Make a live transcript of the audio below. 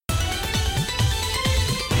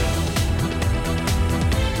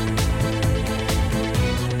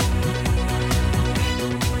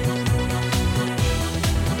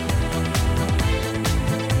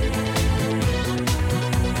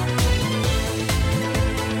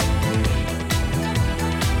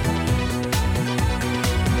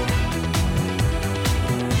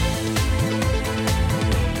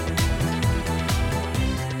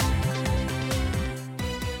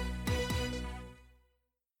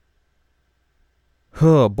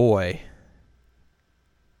Oh boy.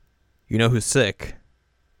 You know who's sick?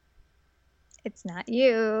 It's not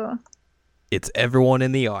you. It's everyone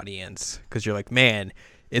in the audience. Because you're like, man,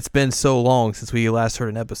 it's been so long since we last heard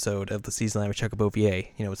an episode of the Season 9 Checkup OVA.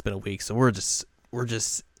 You know, it's been a week, so we're just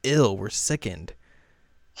ill. We're sickened.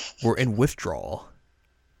 We're in withdrawal.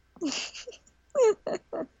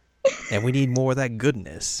 And we need more of that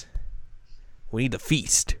goodness. We need to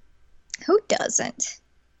feast. Who doesn't?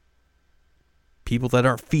 People that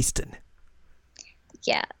aren't feasting.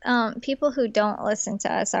 Yeah, people who don't listen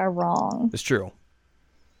to us are wrong. It's true.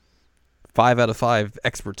 5 out of 5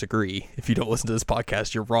 experts agree. If you don't listen to this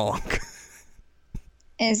podcast, you're wrong.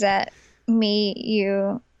 Is that me,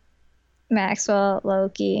 you, Maxwell,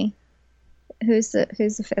 Loki? Who's the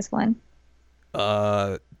fifth one?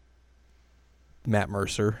 Matt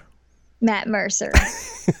Mercer. Matt Mercer.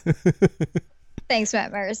 Thanks,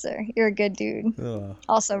 Matt Mercer. You're a good dude.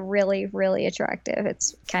 Also really, really attractive.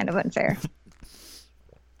 It's kind of unfair.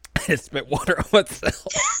 I spit water on myself.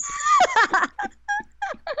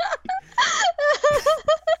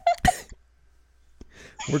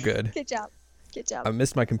 We're good. Good job. Good job. I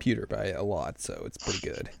missed my computer by a lot, so it's pretty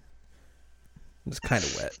good. It's kind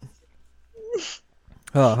of wet.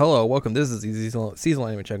 Hello, welcome. This is the Seasonal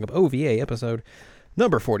Anime Checkup OVA episode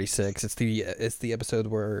number 46. It's the episode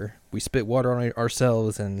where we spit water on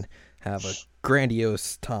ourselves and have a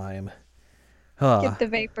grandiose time. Get the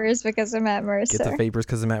vapors because of Matt Mercer. Get the vapors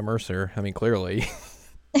because of Matt Mercer. I mean, clearly.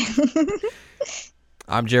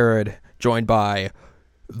 I'm Jared, joined by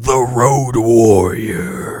the Road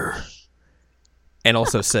Warrior. And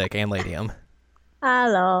also Sick and Ladium.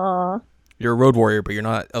 Hello. You're a Road Warrior, but you're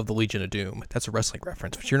not of the Legion of Doom. That's a wrestling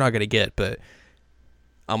reference, which you're not going to get, but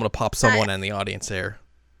I'm going to pop someone in the audience there.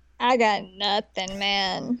 I got nothing,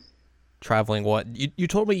 man. Traveling what? You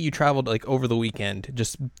told me you traveled like over the weekend,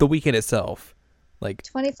 just the weekend itself. Like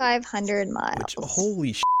 2,500 miles. Which,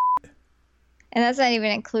 holy shit. And that's not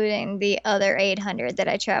even including the other 800 that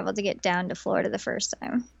I traveled to get down to Florida the first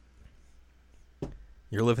time.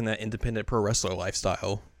 You're living that independent pro wrestler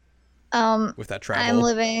lifestyle. With that travel. I'm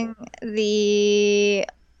living the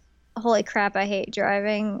holy crap, I hate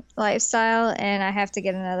driving lifestyle, and I have to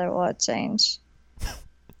get another oil change.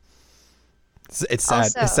 It's sad.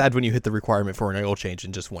 Also, it's sad when you hit the requirement for an oil change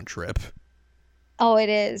in just one trip. Oh, it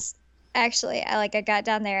is. Actually, I got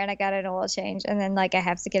down there and I got an oil change, and then I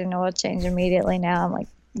have to get an oil change immediately now. I'm like,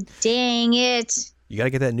 dang it. You got to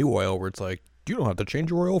get that new oil where it's like, you don't have to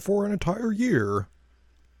change your oil for an entire year.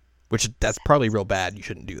 Which, that's probably real bad. You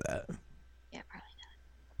shouldn't do that. Yeah, probably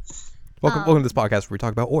not. Welcome to this podcast where we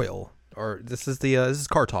talk about oil. This is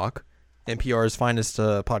Car Talk, NPR's finest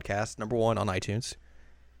podcast, number 1 on iTunes.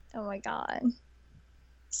 Oh my god.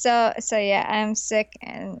 So yeah, I'm sick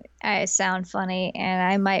and I sound funny and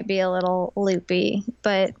I might be a little loopy,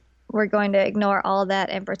 but we're going to ignore all that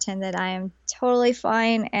and pretend that I am totally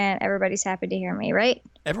fine and everybody's happy to hear me, right?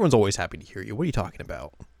 Everyone's always happy to hear you. What are you talking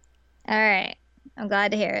about? All right. I'm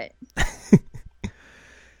glad to hear it.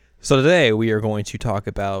 So today we are going to talk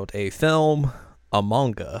about a film, a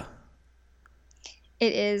manga.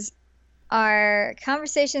 It is our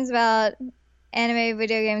conversations about anime,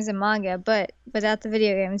 video games, and manga, but without the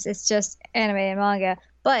video games, it's just anime and manga,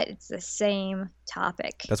 but it's the same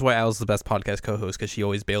topic. That's why Al's the best podcast co-host, because she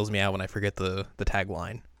always bails me out when I forget the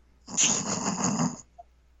tagline.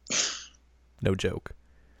 No joke.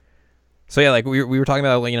 So yeah, we were talking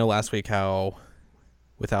about last week how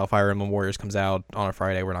with how Fire Emblem Warriors comes out on a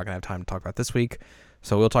Friday, we're not gonna have time to talk about this week,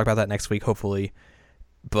 so we'll talk about that next week hopefully.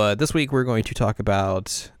 But this week we're going to talk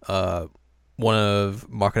about one of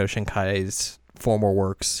Makoto Shinkai's former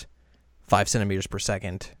works, 5 centimeters per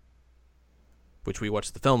second, which we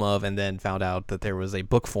watched the film of and then found out that there was a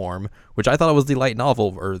book form, which I thought it was the light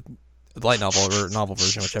novel or novel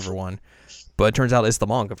version, whichever one, but it turns out it's the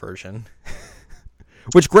manga version.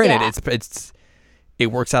 Which, granted, it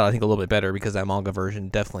works out I think a little bit better because that manga version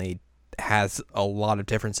definitely has a lot of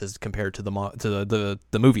differences compared to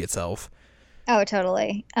the movie itself. Oh,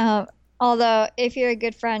 totally. Although, if you're a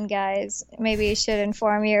good friend, guys, maybe you should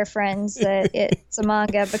inform your friends that it's a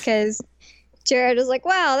manga, because Jared was like,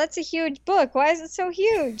 wow, that's a huge book. Why is it so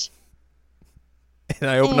huge? And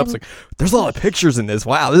I opened up, like, there's a lot of pictures in this.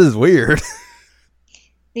 Wow, this is weird.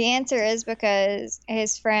 The answer is because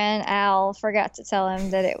his friend Al forgot to tell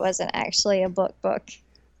him that it wasn't actually a book.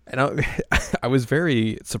 And I was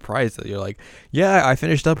very surprised that you're like, yeah, I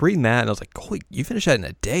finished up reading that. And I was like, holy, you finished that in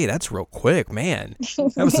a day? That's real quick, man.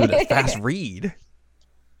 That was a fast read.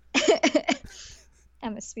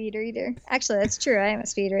 I'm a speed reader. Actually, that's true. I am a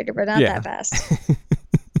speed reader, but not that fast.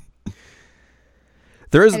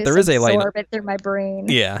 There is a light absorb it through my brain.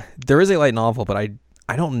 Yeah, there is a light novel, but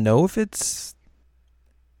I don't know if it's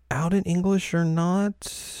out in English or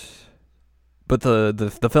not, but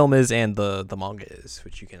the film is, and the manga is,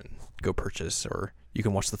 which you can go purchase, or you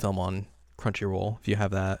can watch the film on Crunchyroll if you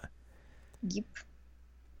have that. Yep.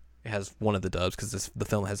 It has one of the dubs because the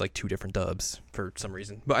film has like two different dubs for some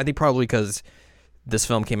reason. But I think probably because this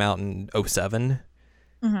film came out in 2007,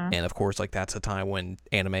 and of course, like that's a time when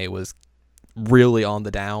anime was really on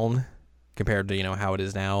the down compared to how it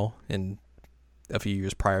is now and a few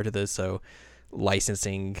years prior to this. So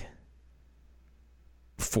licensing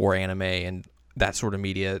for anime and that sort of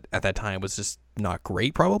media at that time was just not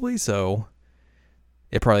great, probably. So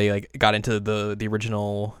it probably like got into the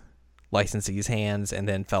original licensee's hands and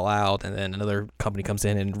then fell out, and then another company comes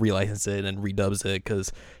in and relicenses it and redubs it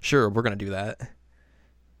because sure, we're gonna do that.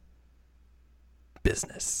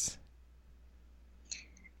 Business.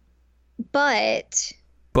 But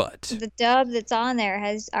But the dub that's on there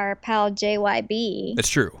has our pal JYB. it's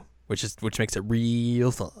true, which makes it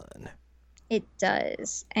real fun. It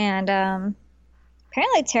does. And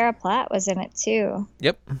apparently Tara Platt was in it too.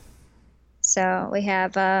 Yep. So we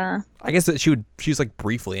have I guess that she was like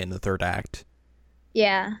briefly in the third act.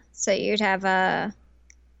 yeah. So you'd have Yu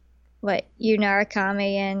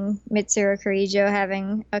Narakami and Mitsuru Kirijo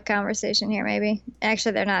having a conversation here, maybe.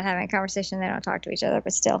 Actually, they're not having a conversation. They don't talk to each other,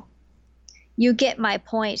 but still. You get my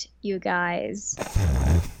point, you guys.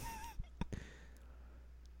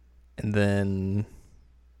 And then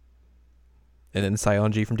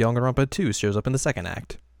Saionji from Danganronpa 2 shows up in the second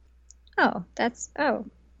act. Oh,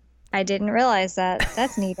 I didn't realize that.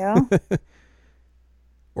 That's neato.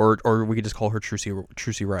 Or we could just call her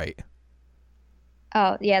Trucy Wright.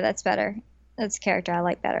 Oh, yeah, that's better. That's a character I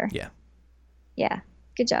like better. Yeah. Yeah.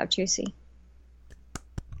 Good job, Trucy.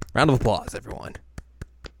 Round of applause, everyone.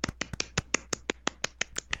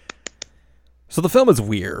 So the film is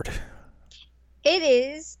weird. It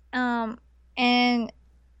is, and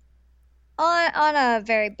on a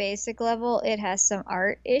very basic level, it has some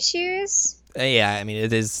art issues. Yeah, I mean,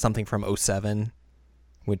 it is something from 2007,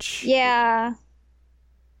 which Yeah.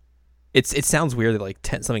 it sounds weird that like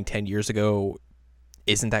something 10 years ago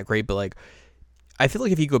isn't that great, but like I feel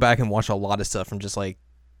like if you go back and watch a lot of stuff from just like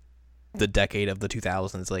the decade of the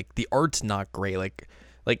 2000s, like the art's not great. Like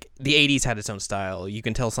the 80s had its own style. You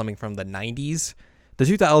can tell something from the 90s. The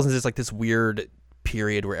 2000s is like this weird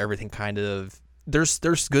period where everything kind of there's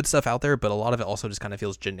good stuff out there, but a lot of it also just kind of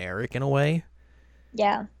feels generic in a way.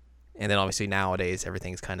 Yeah. And then obviously nowadays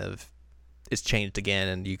everything's kind of it's changed again,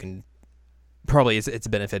 and you can probably it's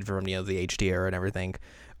benefited from the HD era and everything.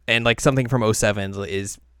 And like something from 2007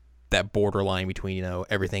 is that borderline between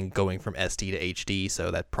everything going from SD to HD, so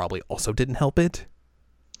that probably also didn't help it.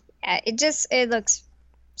 It looks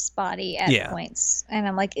spotty at Yeah. points, and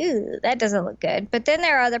I'm like, ooh, that doesn't look good. But then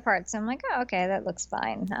there are other parts I'm like, oh, okay, that looks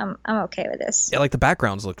fine. I'm okay with this. Yeah, like the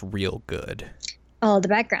backgrounds looked real good. Oh, the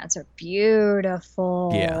backgrounds are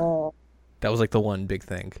beautiful. Yeah. That was like the one big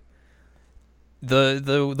thing.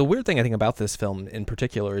 The weird thing I think about this film in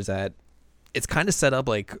particular is that it's kind of set up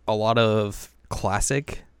like a lot of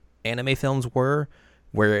classic anime films were,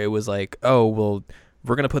 where it was like, oh well,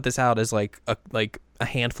 we're gonna put this out as like a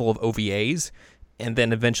handful of OVAs, and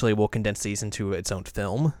then eventually we'll condense these into its own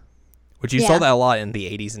film, which you saw Yeah. that a lot in the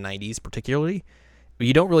 80s and 90s particularly. But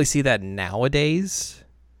you don't really see that nowadays.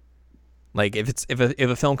 Like if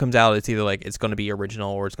a film comes out, it's either like it's going to be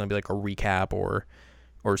original or it's going to be like a recap or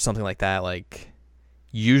something like that. Like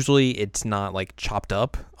usually it's not like chopped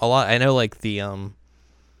up a lot. I know like the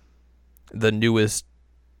newest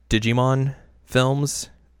Digimon films,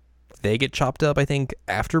 they get chopped up I think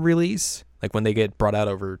after release. Like when they get brought out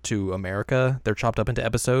over to America, they're chopped up into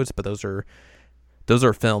episodes, but those are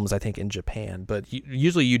films I think in Japan, but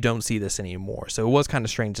usually you don't see this anymore. So it was kind of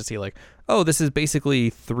strange to see like, oh, this is basically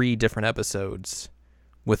 3 different episodes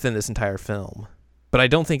within this entire film. But I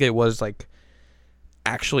don't think it was like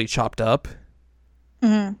actually chopped up.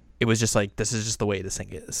 Mhm. It was just like, this is just the way this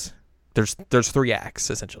thing is. There's 3 acts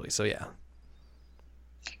essentially. So yeah.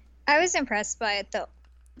 I was impressed by it though.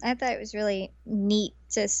 I thought it was really neat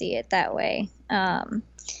to see it that way. And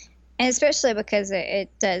especially because it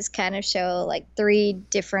does kind of show like 3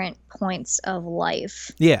 different points of life.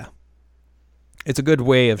 Yeah. It's a good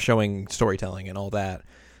way of showing storytelling and all that,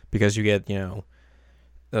 because you get, the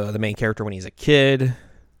main character when he's a kid,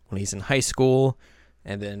 when he's in high school,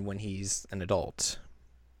 and then when he's an adult.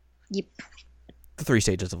 Yep. The 3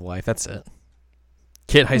 stages of life, that's it.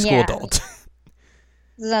 Kid, high school, Yeah. adult.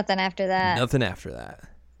 There's nothing after that. Nothing after that.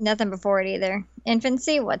 Nothing before it either.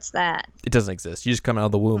 Infancy? What's that? It doesn't exist. You just come out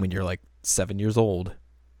of the womb and you're like 7 years old.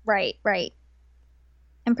 Right.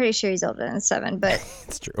 I'm pretty sure he's older than 7, but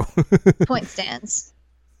It's true. point stands.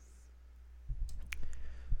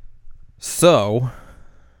 So,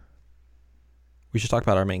 we should talk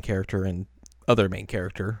about our main character and other main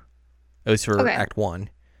character, at least for Act 1.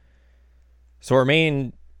 So our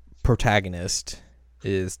main protagonist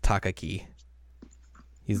is Takaki.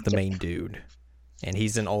 He's the main dude, and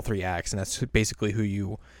he's in all 3 acts, and that's basically who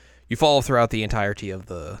you follow throughout the entirety of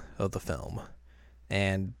the film.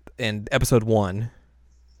 And in episode 1,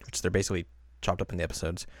 which they're basically chopped up in the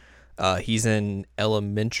episodes, he's in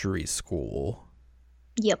elementary school.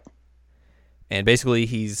 Yep. And basically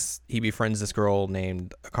he befriends this girl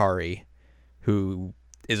named Akari, who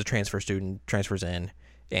is a transfer student, transfers in,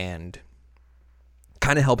 and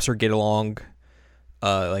kind of helps her get along,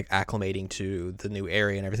 like acclimating to the new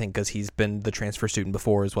area and everything, because he's been the transfer student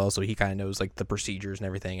before as well, so he kind of knows like the procedures and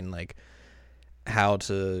everything, and like how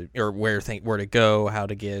to, or where to go, how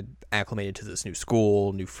to get acclimated to this new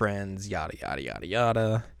school, new friends, yada yada yada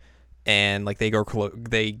yada. And like they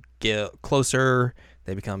get closer,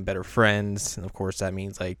 they become better friends, and of course that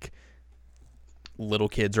means like little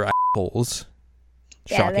kids are assholes.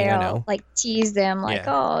 Yeah, Shocking, they I all know. like tease them, like,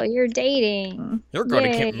 "Oh, you're dating. You're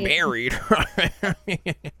going to Yay." get married."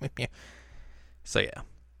 So yeah,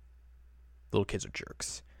 little kids are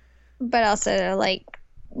jerks. But also they're like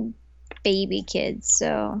baby kids,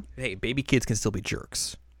 so. Hey, baby kids can still be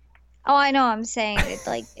jerks. Oh, I know. I'm saying that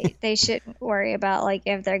like they shouldn't worry about like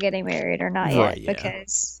if they're getting married or not Right, yet, yeah.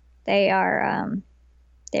 because they are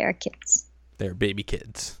kids. They're baby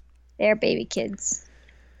kids. They're baby kids.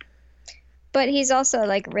 But he's also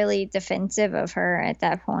like really defensive of her at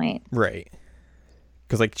that point. Right.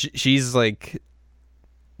 Because like she's like,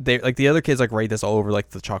 they like the other kids like write this all over like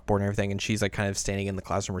the chalkboard and everything, and she's like kind of standing in the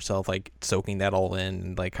classroom herself, like soaking that all in,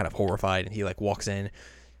 and like kind of horrified. And he like walks in,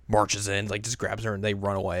 marches in, like just grabs her, and they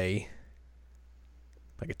run away.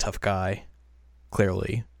 Like a tough guy,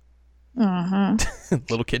 clearly. Mm-hmm.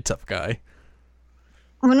 Little kid tough guy.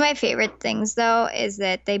 One of my favorite things though is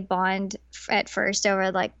that they bond at first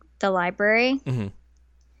over like the library. Mm-hmm.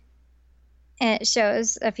 And it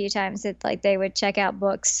shows a few times that like they would check out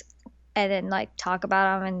books and then like talk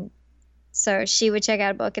about them, and so she would check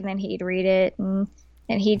out a book and then he'd read it, and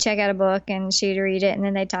he'd check out a book and she'd read it, and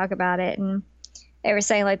then they'd talk about it, and they were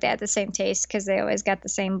saying like they had the same taste because they always got the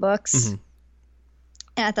same books. Mm-hmm.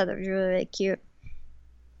 And I thought that was really, really cute.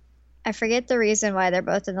 I forget the reason why they're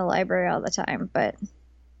both in the library all the time, but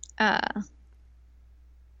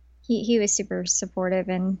he was super supportive,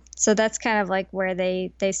 and so that's kind of like where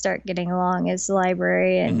they start getting along, is the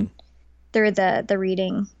library and through the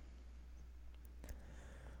reading.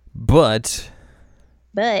 But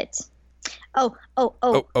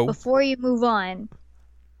before you move on,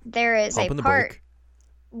 there is a part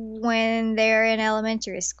when they're in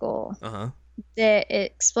elementary school that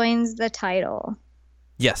it explains the title.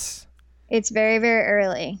 Yes. It's very, very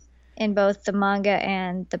early in both the manga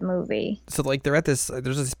and the movie. So like they're at there's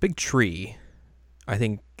this big tree. I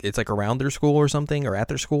think it's like around their school or something, or at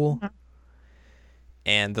their school. Mm-hmm.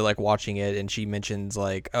 And they're like watching it, and she mentions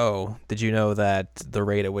like, "Oh, did you know that the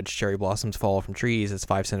rate at which cherry blossoms fall from trees is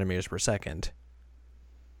 5 centimeters per second?"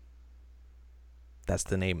 That's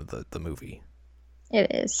the name of the movie.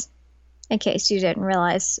 It is. In case you didn't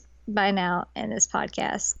realize by now in this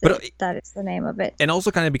podcast that is the name of it. And also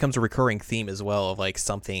kind of becomes a recurring theme as well, of like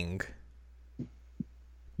something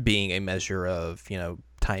being a measure of, you know,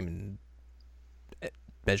 time and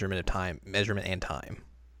measurement and time.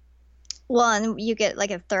 Well, and you get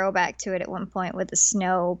like a throwback to it at one point with the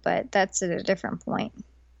snow, but that's at a different point.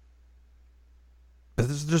 But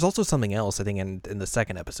there's also something else, I think, in the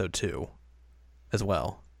second episode too, as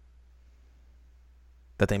well,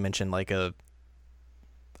 that they mentioned, like a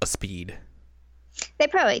speed. They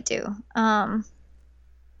probably do.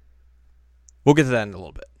 We'll get to that in a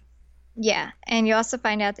little bit. Yeah, and you also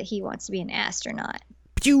find out that he wants to be an astronaut.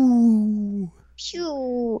 Pew!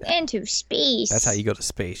 Pew! Into space. That's how you go to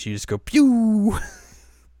space. You just go pew!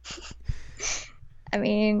 I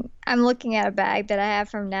mean, I'm looking at a bag that I have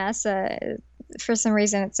from NASA. For some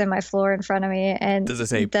reason, it's in my floor in front of me. And does it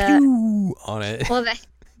say pew on it? Well,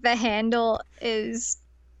 the handle is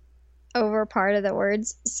over part of the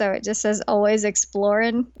words, so it just says always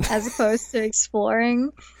exploring as opposed to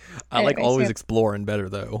exploring. I like always exploring better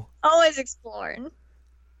though. Always exploring.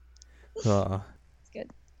 It's good.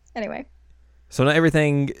 Anyway. So now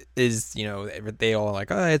everything is, you know, they all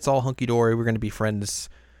like, oh, it's all hunky-dory. We're going to be friends.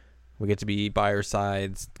 We get to be by our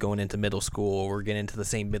sides going into middle school. We're getting into the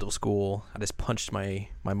same middle school. I just punched my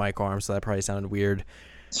mic arm, so that probably sounded weird.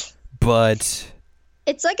 But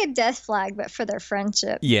it's like a death flag, but for their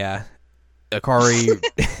friendship. Yeah.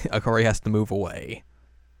 Akari has to move away.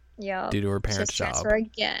 Yup. due to her parents' job. Transfer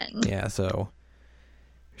again. Yeah, so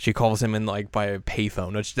she calls him in like by a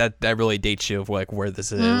payphone, which that really dates you of like where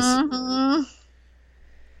this is. Mm-hmm.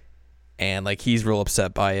 And like he's real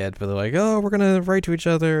upset by it, but they're like, "Oh, we're gonna write to each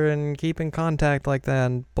other and keep in contact like that,"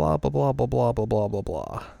 and blah blah blah blah blah blah blah blah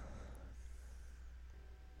blah.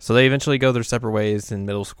 So they eventually go their separate ways in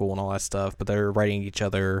middle school and all that stuff, but they're writing each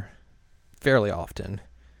other fairly often.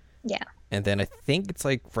 Yeah. And then I think it's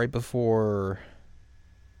like right before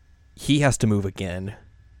he has to move again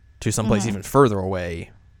to someplace even further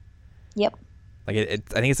away. Yep. Like I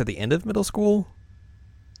think it's at the end of middle school.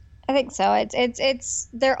 I think so. It's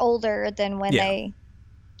they're older than when Yeah. they.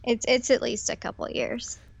 It's at least a couple of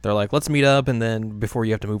years. They're like, let's meet up, and then before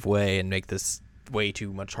you have to move away and make this way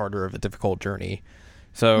too much harder of a difficult journey.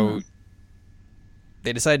 So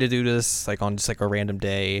they decide to do this like on just like a random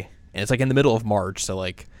day, and it's like in the middle of March. So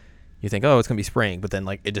like you think, oh, it's gonna be spring, but then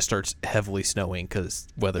like it just starts heavily snowing because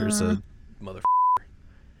weather's a mother.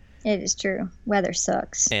 It is true. Weather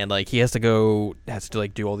sucks. And like he has to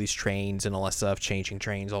like do all these trains and all that stuff, changing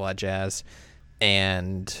trains, all that jazz,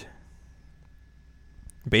 and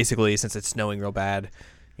basically since it's snowing real bad,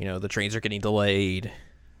 you know, the trains are getting delayed,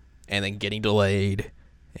 and then getting delayed,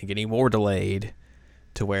 and getting more delayed,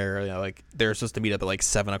 to where, you know, like they're supposed to meet up at like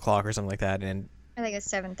 7:00 or something like that, and I think it's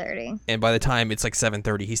 7:30. And by the time it's like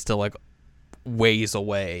 7:30, he's still like ways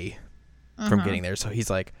away from getting there. So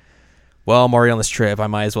he's like, well, I'm already on this trip. I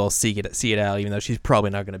might as well see it out, even though she's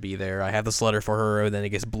probably not going to be there. I have this letter for her, and then it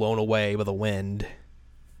gets blown away by the wind.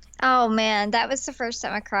 Oh man, that was the first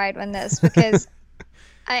time I cried when this, because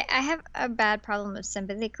I have a bad problem of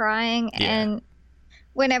sympathy crying, and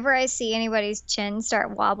whenever I see anybody's chin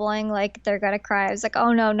start wobbling like they're gonna cry, I was like,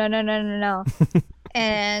 oh no, no, no, no, no, no.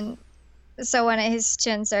 And so when his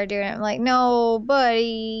chin started doing it, I'm like, no,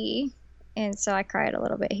 buddy. And so I cried a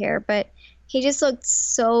little bit here, but he just looked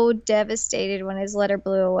so devastated when his letter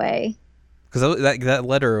blew away. Because that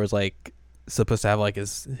letter was like supposed to have like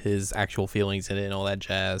his actual feelings in it and all that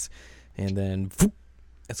jazz, and then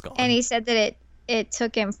it's gone. And he said that it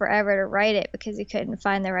took him forever to write it because he couldn't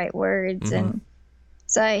find the right words, and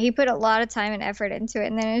so he put a lot of time and effort into it,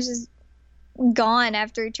 and then it was just gone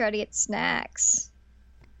after he tried to get snacks.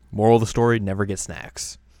 Moral of the story: never get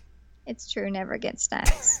snacks. It's true, never get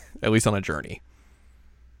snacks. At least on a journey.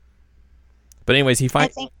 But anyways, he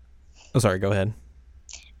finds. Oh, sorry. Go ahead.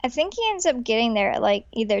 I think he ends up getting there at like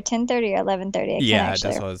either 10:30 or 11:30. Yeah, that's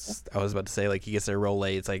what I was about to say. Like he gets there real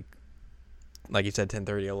late. It's like you said,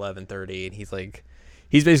 10:30, 11:30, and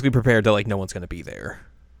he's basically prepared to like no one's gonna be there.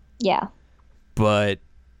 Yeah. But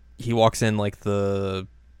he walks in like the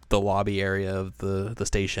lobby area of the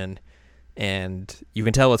station, and you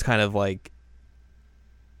can tell it's kind of like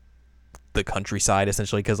the countryside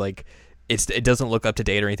essentially, because like it doesn't look up to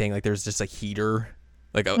date or anything. Like there's just a heater,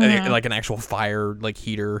 like like an actual fire like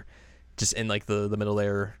heater, just in like the middle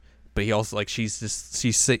there. But he also like she's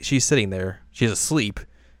sitting there. She's asleep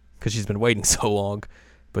because she's been waiting so long,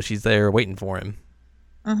 but she's there waiting for him.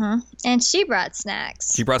 And she brought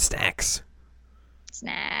snacks. She brought snacks.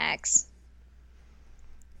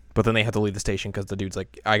 But then they have to leave the station because the dude's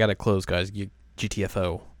like, I gotta close, guys.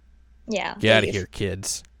 GTFO. Yeah. Get out of here,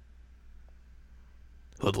 kids.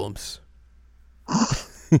 Hoodlums.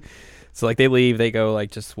 So like they leave, they go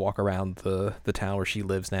like just walk around the town where she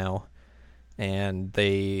lives now, and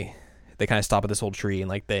they kind of stop at this old tree and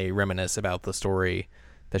like they reminisce about the story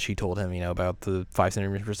that she told him, you know, about the 5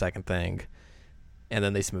 centimeters per second thing, and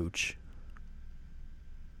then they smooch.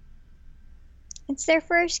 It's their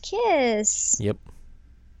first kiss. Yep.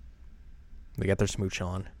 They got their smooch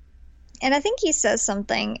on. And I think he says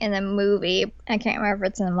something in the movie, I can't remember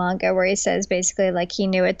if it's in the manga, where he says basically like he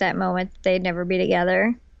knew at that moment they'd never be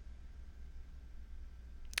together.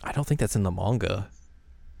 I don't think that's in the manga.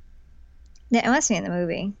 Yeah, it must be in the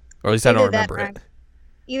movie. Or at least I don't remember it.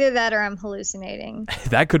 Either that or I'm hallucinating.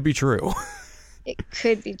 That could be true. It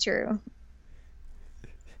could be true.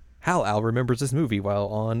 How Al remembers this movie while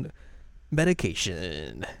on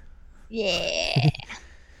medication. Yeah.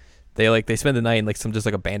 They spend the night in like some just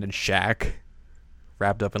like abandoned shack,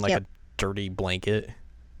 wrapped up in like a dirty blanket.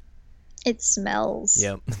 It smells.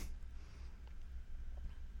 Yep.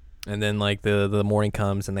 And then like the morning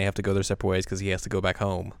comes and they have to go their separate ways because he has to go back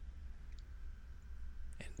home.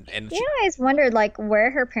 And you know, I always wondered like where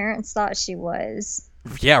her parents thought she was.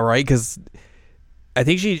 Yeah, right. Because I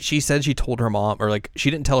think she said she told her mom, or like she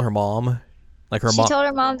didn't tell her mom. Like she told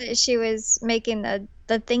her mom that she was making the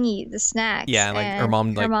thingy, the snacks. Yeah, and like her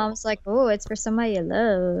mom's like, oh, it's for somebody you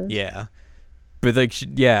love. Yeah, but like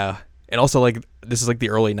and also like this is like the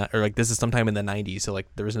early or like this is sometime in the 90s, so like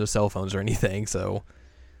there was no cell phones or anything, so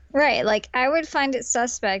Right, like I would find it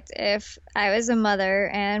suspect if I was a mother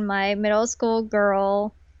and my middle school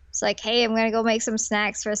girl is like, "Hey, I'm gonna go make some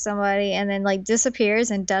snacks for somebody," and then like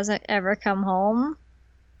disappears and doesn't ever come home.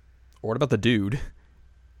 Or what about the dude?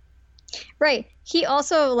 Right. He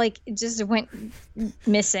also like just went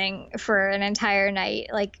missing for an entire night.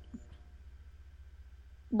 Like,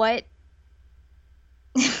 what?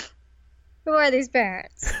 Who are these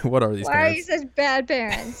parents? What are these Why are you parents? such bad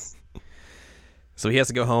parents? So he has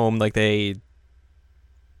to go home. Like they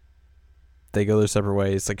go their separate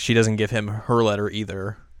ways. Like she doesn't give him her letter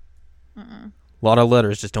either. Mm-mm. A lot of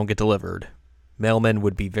letters just don't get delivered. Mailmen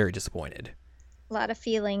would be very disappointed. A lot of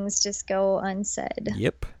feelings just go unsaid.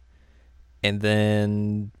 Yep. And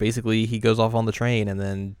then basically he goes off on the train, and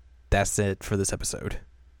then that's it for this episode.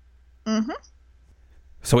 Mm-hmm.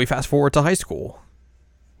 So we fast forward to high school.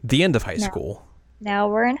 The end of high No. school. Now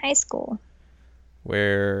we're in high school.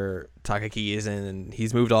 Where Takaki is in,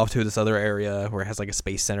 he's moved off to this other area where it has like a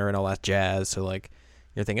space center and all that jazz. So like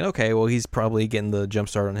you're thinking, okay, well he's probably getting the jump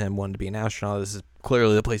start on him wanting to be an astronaut. This is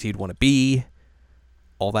clearly the place he'd want to be.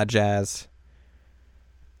 All that jazz.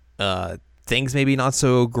 Things maybe not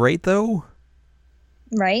so great though,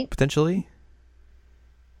 Right? potentially.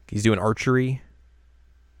 He's doing archery.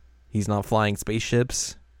 He's not flying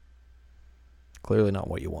spaceships. Clearly not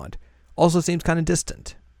what you want. Also seems kind of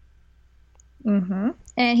distant. Mm-hmm.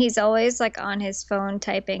 And he's always like on his phone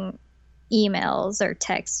typing emails or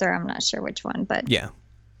texts, or I'm not sure which one, but Yeah.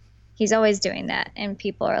 he's always doing that. And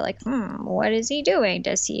people are like, what is he doing?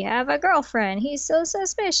 Does he have a girlfriend? He's so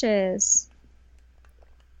suspicious.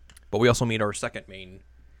 But we also meet our second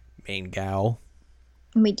main gal,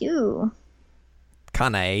 We do.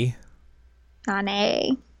 Kanae,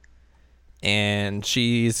 Nane. and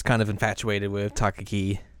she's kind of infatuated with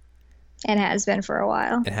Takaki And has been for a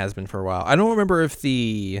while. and has been for a while. I don't remember if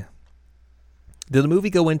did the movie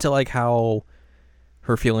go into like how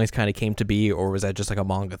her feelings kind of came to be, or was that just like a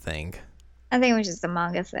manga thing? I think it was just a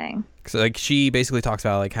manga thing. So like she basically talks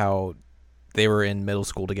about like how they were in middle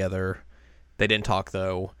school together. They didn't talk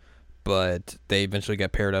though, but they eventually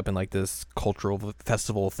got paired up in like this cultural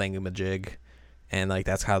festival thingamajig, and like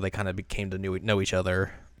that's how they kind of became to know each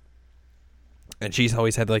other. And she's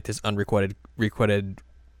always had like this unrequited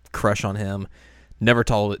crush on him. Never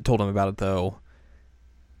told him about it though,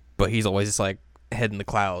 but he's always just like head in the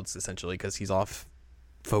clouds essentially because he's off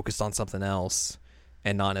focused on something else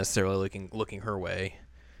and not necessarily looking her way.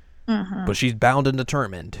 Mm-hmm. But she's bound and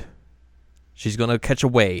determined. She's gonna catch a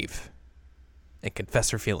wave and confess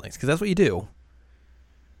her feelings, because that's what you do.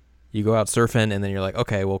 You go out surfing and then you're like,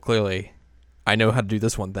 okay, well clearly I know how to do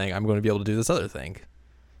this one thing. I'm going to be able to do this other thing.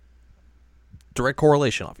 Direct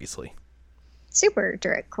correlation, obviously. Super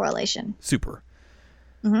direct correlation. Super.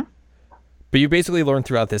 Mm-hmm. But you basically learn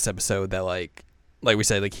throughout this episode that like we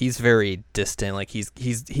said, like he's very distant. Like he's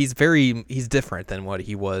different than what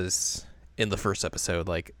he was in the first episode.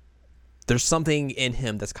 Like there's something in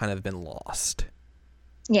him that's kind of been lost.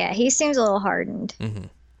 Yeah, he seems a little hardened. Mm-hmm.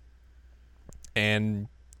 And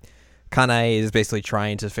Kanae is basically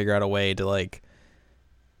trying to figure out a way to like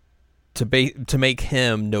to make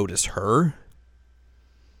him notice her.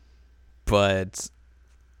 But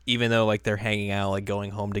even though like they're hanging out, like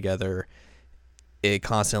going home together, it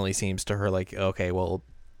constantly seems to her like, okay, well,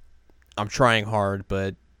 I'm trying hard,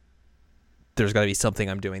 but there's got to be something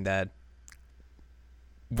I'm doing that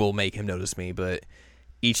will make him notice me. But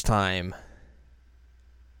each time,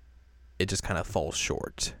 it just kind of falls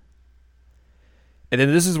short. And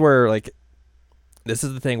then this is where like, this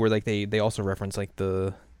is the thing where like they also reference like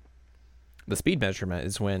the speed measurement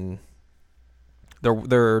is when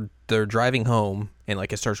they're driving home and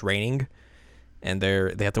like it starts raining, and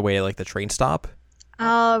they have to wait at like the train stop.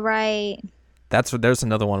 Oh, right. There's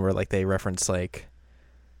another one where like they reference like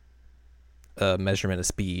a measurement of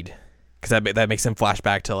speed, because that makes him flash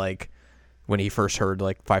back to like when he first heard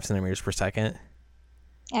like 5 centimeters per second.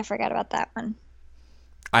 I forgot about that one.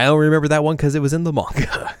 I don't remember that one because it was in the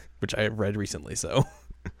manga, which I read recently. So,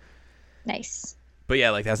 Nice. but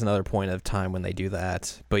yeah, like that's another point of time when they do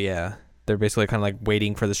that. But yeah, they're basically kind of like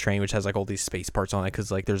waiting for this train, which has like all these space parts on it,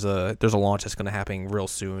 because like there's a launch that's going to happen real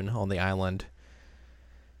soon on the island.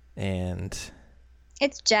 And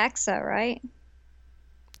It's JAXA, right?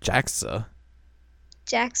 JAXA.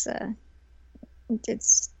 JAXA.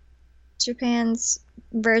 It's Japan's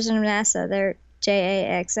version of NASA. They're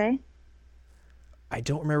JAXA. I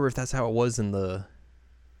don't remember if that's how it was in the.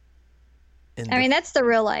 I mean, that's the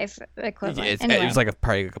real life equivalent. It was like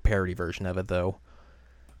probably like a parody version of it though.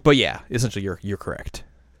 But yeah, essentially you're correct.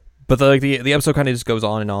 But the episode kind of just goes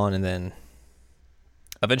on, and then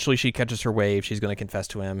eventually she catches her wave. She's going to confess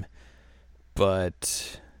to him,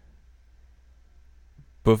 but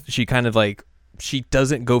but she kind of like she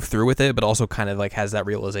doesn't go through with it, but also kind of like has that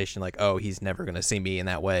realization like, oh, he's never gonna see me in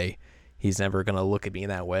that way. He's never gonna look at me in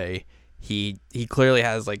that way. He clearly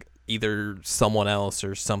has like either someone else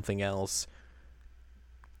or something else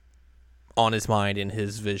on his mind, in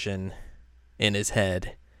his vision, in his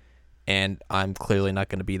head, and I'm clearly not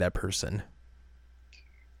going to be that person.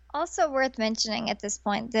 Also worth mentioning at this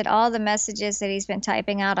point that all the messages that he's been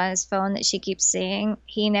typing out on his phone that she keeps seeing,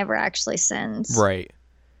 he never actually sends. Right.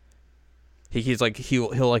 He's like he'll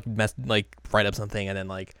like write up something and then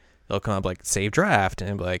like they'll come up like save draft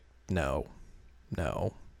and be like no,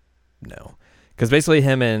 because basically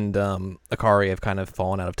him and Akari have kind of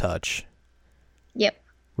fallen out of touch. Yep.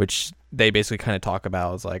 Which they basically kind of talk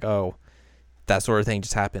about is like, oh, that sort of thing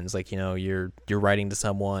just happens. Like, you know, you're writing to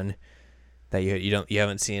someone that you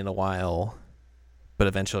haven't seen in a while, but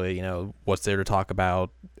eventually, you know, what's there to talk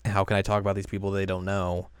about? How can I talk about these people they don't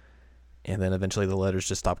know? And then eventually the letters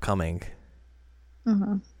just stop coming,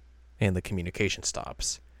 and the communication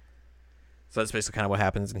stops. So that's basically kind of what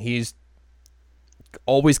happens. And he's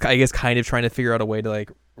always, I guess, kind of trying to figure out a way to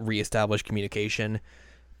like reestablish communication,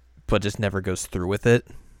 but just never goes through with it.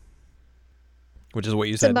 Which is what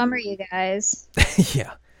you said. It's a bummer, you guys.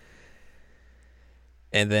 Yeah.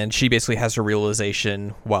 And then she basically has her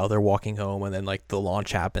realization while they're walking home, and then like the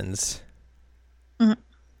launch happens, and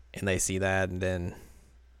they see that, and then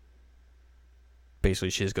basically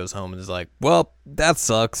she just goes home and is like, "Well, that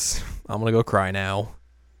sucks. I'm gonna go cry now."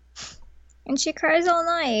 And she cries all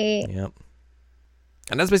night. Yep.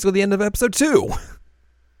 And that's basically the end of episode 2.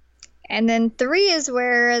 And then 3 is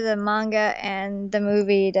where the manga and the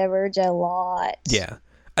movie diverge a lot. Yeah,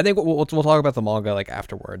 I think we'll talk about the manga like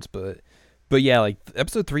afterwards, but yeah, like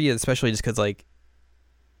episode 3, especially just because like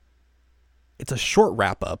it's a short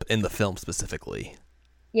wrap up in the film specifically.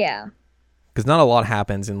 Yeah, because not a lot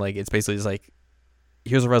happens, and like it's basically just like,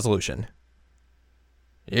 here's a resolution.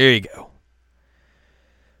 Here you go.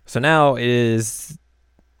 So now it is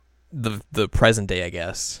the present day, I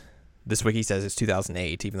guess. This wiki says it's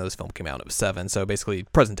 2008, even though this film came out in 2007. So basically,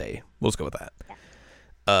 present day. We'll just go with that.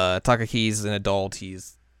 Yeah. Takaki's an adult.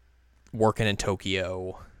 He's working in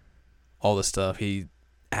Tokyo. All this stuff. He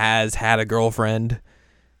has had a girlfriend.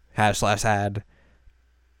 Had.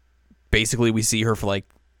 Basically, we see her for like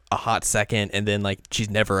a hot second, and then like she's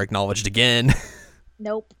never acknowledged again.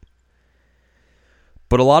 Nope.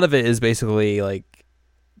 But a lot of it is basically like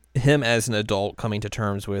him as an adult coming to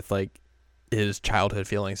terms with like his childhood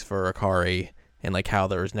feelings for Akari, and like how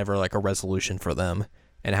there was never like a resolution for them,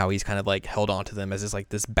 and how he's kind of like held on to them as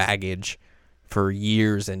this baggage for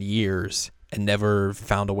years and years, and never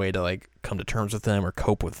found a way to like come to terms with them or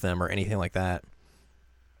cope with them or anything like that.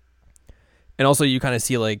 And also you kind of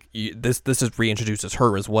see like this is reintroduces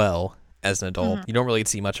her as well as an adult. You don't really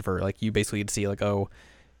see much of her. Like you basically see like, oh,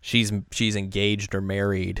 she's engaged or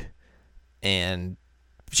married, and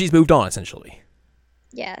she's moved on essentially.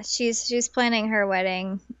 Yeah, she's planning her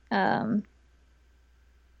wedding. I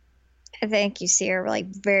think you see her like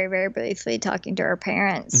very, very briefly talking to her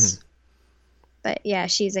parents. But yeah,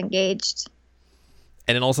 she's engaged.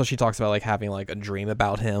 And then also she talks about like having like a dream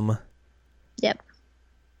about him. Yep.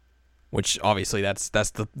 Which obviously that's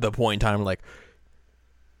the point in time like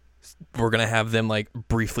we're gonna have them like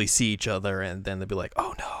briefly see each other, and then they'll be like,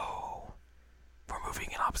 oh no, we're moving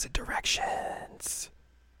in opposite directions.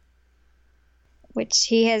 Which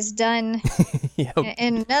he has done yep.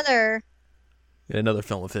 in another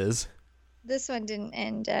film of his. This one didn't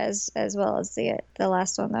end as well as the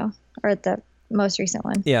last one though, or the most recent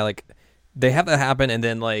one. Yeah, like they have that happen, and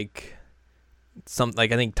then like I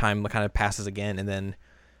think time kind of passes again, and then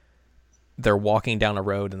they're walking down a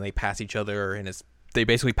road and they pass each other, and they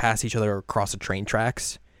basically pass each other across the train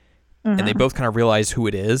tracks, and they both kind of realize who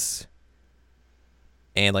it is,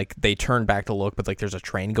 and like they turn back to look, but like there's a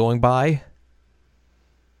train going by.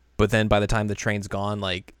 But then by the time the train's gone,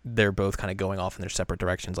 like they're both kind of going off in their separate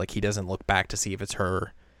directions. Like he doesn't look back to see if it's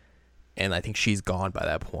her, and I think she's gone by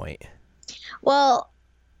that point. Well,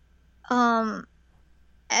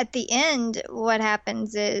 at the end, what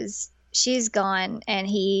happens is she's gone, and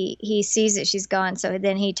he sees that she's gone, so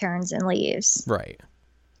then he turns and leaves. Right.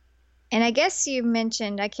 And I guess you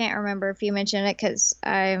mentioned, I can't remember if you mentioned it because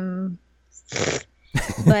I'm,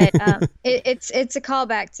 but it's a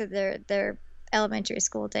callback to their elementary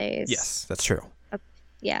school days. Yes, that's true.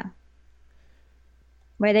 Yeah.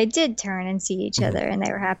 Where they did turn and see each other, and they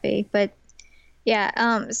were happy. But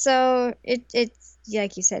yeah, so it's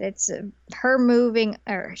like you said, it's her moving,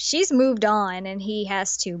 or she's moved on, and he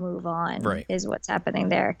has to move on. Right. Is what's happening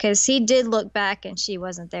there, because he did look back and she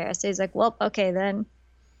wasn't there, so he's like, well, okay then,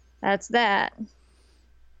 that's that.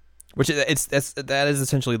 Which that is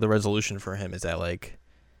essentially the resolution for him, is that like,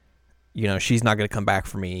 you know, she's not gonna come back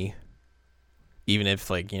for me, even if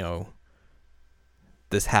like, you know,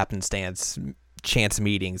 this happenstance chance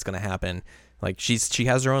meeting is gonna happen. Like she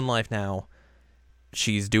has her own life now.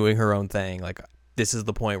 She's doing her own thing. Like, this is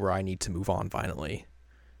the point where I need to move on finally.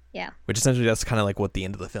 Yeah. Which essentially that's kind of like what the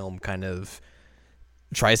end of the film kind of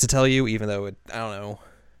tries to tell you, even though I don't know.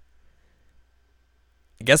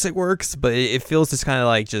 I guess it works, but it feels just kind of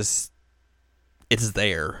like it's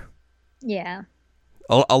there. Yeah.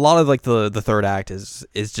 A lot of like the third act is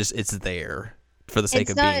just it's there for the sake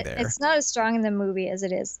of being there. It's not as strong in the movie as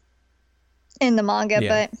it is in the manga,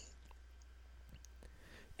 Yeah. but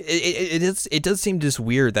it does seem just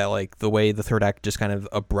weird that like the way the third act just kind of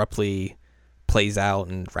abruptly plays out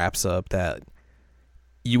and wraps up, that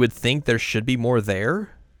you would think there should be more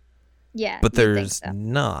there, yeah, but you'd think there's so.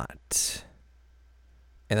 not.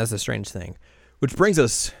 And that's a strange thing. Which brings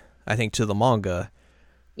us, I think, to the manga.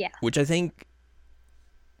 Yeah. Which I think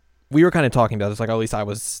we were kind of talking about this, like at least I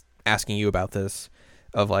was asking you about this,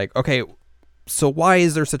 of like, okay, so why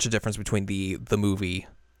is there such a difference between the movie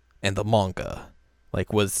and the manga?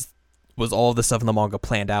 Like, was all of the stuff in the manga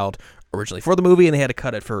planned out originally for the movie, and they had to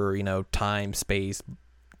cut it for, you know, time, space,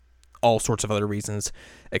 all sorts of other reasons,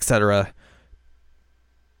 etc.?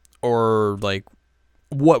 Or like,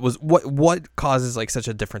 what causes like such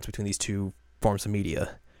a difference between these two forms of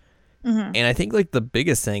media? Mm-hmm. And I think like the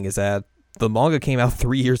biggest thing is that the manga came out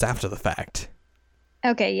 3 years after the fact.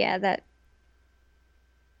 Okay, yeah, that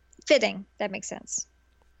fitting. That makes sense.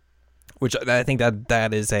 Which I think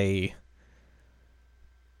that is a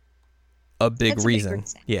big That's a big reason.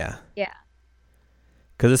 reason. Yeah. Yeah.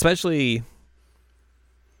 Because especially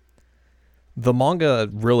the manga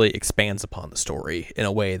really expands upon the story in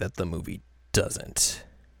a way that the movie doesn't.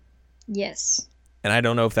 Yes. And I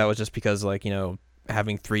don't know if that was just because, like, you know,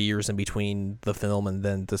 having 3 years in between the film and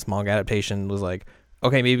then this manga adaptation was like,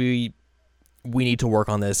 okay, maybe we need to work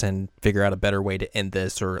on this and figure out a better way to end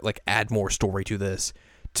this, or like add more story to this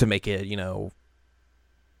to make it, you know,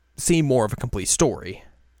 seem more of a complete story.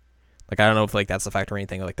 Like, I don't know if like that's a factor or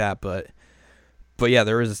anything like that, but yeah,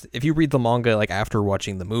 there is. If you read the manga like after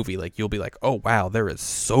watching the movie, like you'll be like, oh wow, there is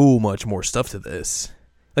so much more stuff to this.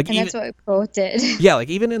 Like, And that's what we both did. yeah, like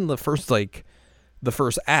even in the first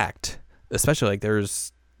act, especially, like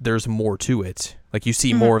there's more to it. Like you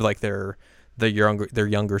see more of like their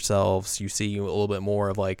younger selves. You see a little bit more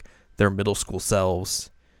of like their middle school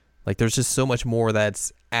selves. Like there's just so much more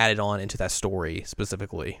that's added on into that story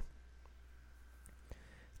specifically.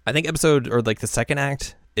 I think the second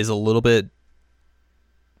act is a little bit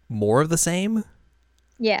more of the same.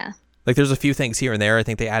 Yeah. Like there's a few things here and there I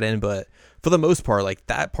think they add in, but for the most part, like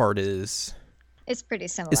that part is It's pretty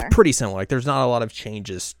similar. It's pretty similar. Like there's not a lot of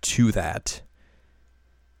changes to that,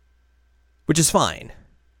 which is fine.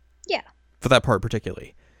 Yeah. For that part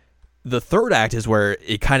particularly. The third act is where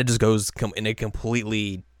it kind of just goes in a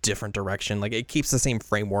completely different direction. Like it keeps the same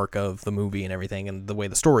framework of the movie and everything and the way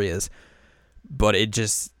the story is, but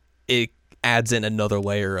it adds in another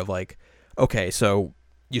layer of like, okay, so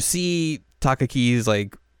you see Takaki's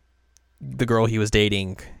like the girl he was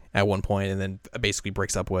dating at one point and then basically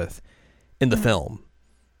breaks up with in the film.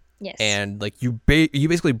 Yes. And like you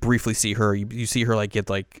basically briefly see her. You see her like get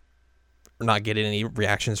like not getting any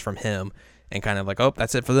reactions from him, and kind of like, oh,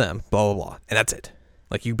 that's it for them, blah blah blah, and that's it.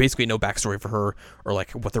 Like you basically no backstory for her or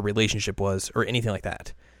like what the relationship was or anything like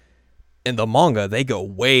that. In the manga, they go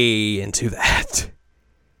way into that.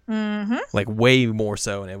 Mm-hmm. Like way more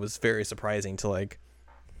so, and it was very surprising to like,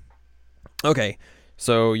 okay,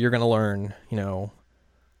 so you're gonna learn, you know,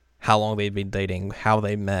 how long they've been dating, how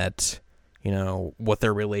they met, you know, what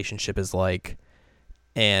their relationship is like.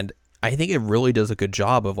 And I think it really does a good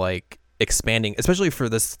job of like expanding, especially for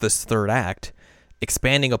this third act,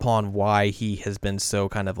 expanding upon why he has been so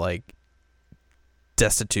kind of like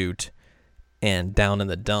destitute and down in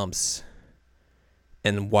the dumps,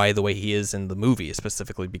 and why the way he is in the movie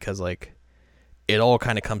specifically, because like it all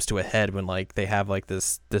kind of comes to a head when like they have like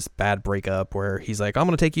this bad breakup where he's like, I'm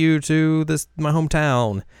gonna take you to my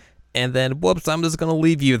hometown, and then whoops, I'm just gonna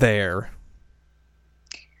leave you there.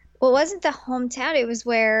 Well, it wasn't the hometown. It was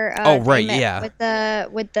where Oh, they right, met yeah.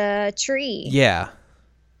 with the tree. Yeah.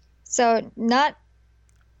 So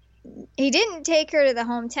he didn't take her to the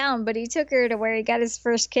hometown, but he took her to where he got his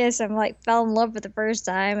first kiss and like fell in love for the first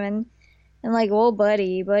time, and like, whoa,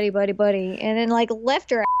 buddy, and then like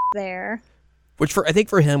left her there. Which I think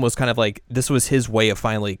for him was kind of like, this was his way of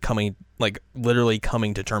finally literally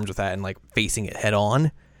coming to terms with that and like facing it head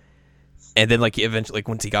on. And then like eventually, like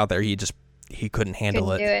once he got there, he couldn't handle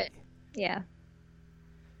Couldn't do it. Yeah.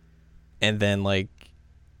 And then like,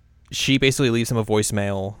 she basically leaves him a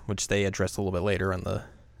voicemail, which they address a little bit later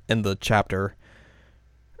in the chapter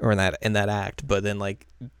or in that act. But then like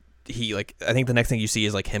he like I think the next thing you see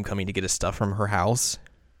is like him coming to get his stuff from her house.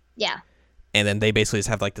 Yeah. And then they basically just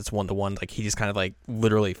have like this 1-to-1. Like he just kind of like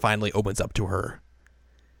literally finally opens up to her,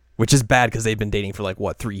 which is bad because they've been dating for like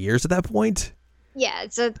what 3 years at that point. Yeah,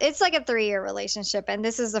 it's like a 3-year relationship, and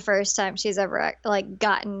this is the first time she's ever like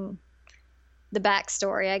gotten the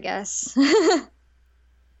backstory, I guess.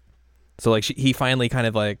 So like he finally kind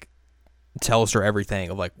of like tells her everything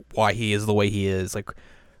of like why he is the way he is, like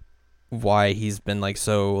why he's been like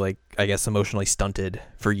so like I guess emotionally stunted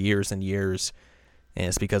for years and years, and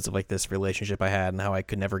it's because of like this relationship I had and how I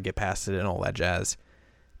could never get past it and all that jazz.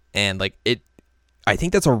 And like I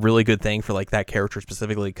think that's a really good thing for like that character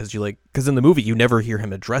specifically because because in the movie you never hear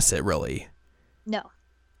him address it really. No.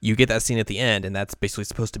 You get that scene at the end and that's basically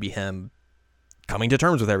supposed to be him coming to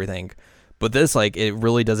terms with everything. But this like it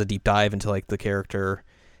really does a deep dive into like the character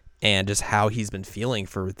and just how he's been feeling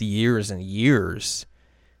for the years and years.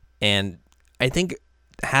 And I think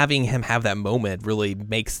having him have that moment really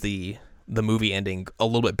makes the movie ending a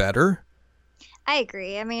little bit better. I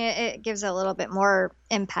agree. I mean, it gives a little bit more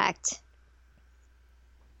impact.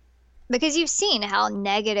 Because you've seen how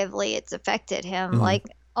negatively it's affected him, like,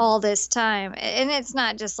 all this time. And it's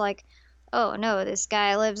not just like, oh, no, this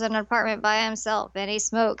guy lives in an apartment by himself, and he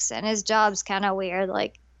smokes, and his job's kind of weird.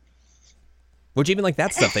 Like, which even, like,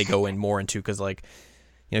 that stuff they go in more into, because, like,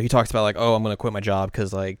 you know, he talks about, like, oh, I'm going to quit my job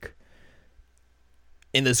because, like,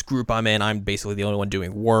 in this group I'm in, I'm basically the only one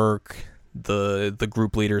doing work. The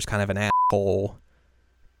group leader's kind of an asshole.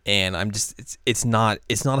 And I'm just it's not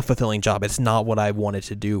a fulfilling job. It's not what I wanted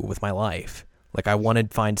to do with my life. Like I wanted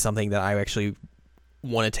to find something that I actually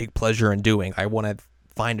want to take pleasure in doing. I want to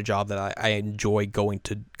find a job that I enjoy going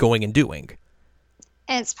and doing.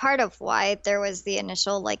 And it's part of why there was the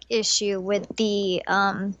initial like issue with the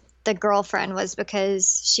girlfriend was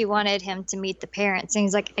because she wanted him to meet the parents and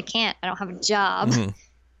he's like, I can't, I don't have a job. Mm-hmm.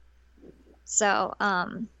 So I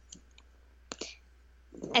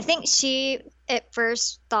think she at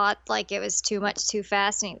first thought like it was too much too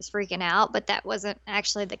fast and he was freaking out, but that wasn't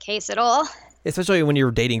actually the case at all. Especially when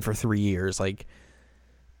you're dating for 3 years. Like,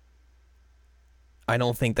 I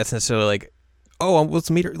don't think that's necessarily like, oh, let's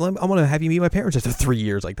meet her. I want to have you meet my parents after 3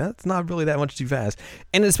 years. Like, that's not really that much too fast.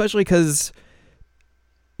 And especially because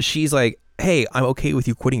she's like, hey, I'm okay with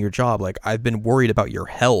you quitting your job. Like, I've been worried about your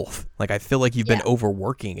health. Like, I feel like you've been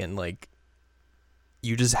overworking and like,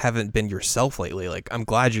 you just haven't been yourself lately. Like, I'm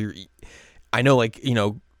glad I know, like, you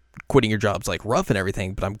know, quitting your job's like rough and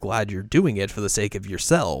everything, but I'm glad you're doing it for the sake of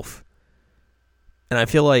yourself. And I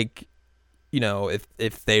feel like, you know, if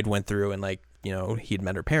they'd went through and like, you know, he'd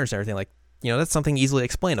met her parents and everything, like, you know, that's something easily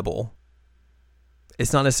explainable.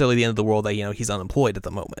 It's not necessarily the end of the world that, you know, he's unemployed at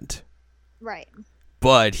the moment. Right.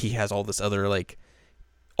 But he has all this other, like,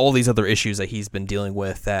 all these other issues that he's been dealing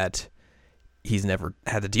with that he's never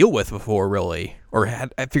had to deal with before, really, or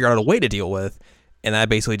had figured out a way to deal with. And that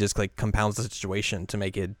basically just like compounds the situation to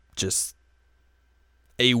make it just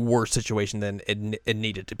a worse situation than it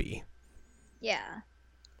needed to be. Yeah.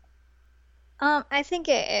 I think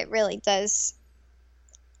it really does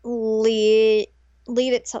lead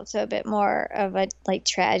itself to a bit more of a like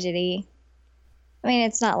tragedy. I mean,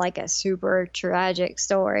 it's not like a super tragic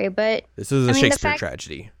story, but this is a Shakespeare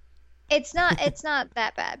tragedy. It's not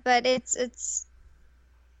that bad, but it's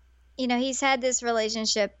you know, he's had this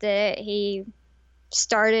relationship that he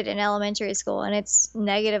started in elementary school and it's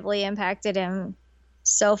negatively impacted him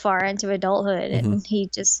so far into adulthood and he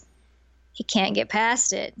can't get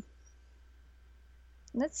past it.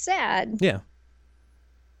 That's sad. Yeah.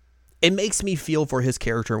 It makes me feel for his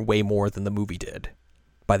character way more than the movie did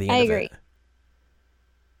by the end of it.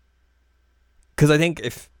 Because I think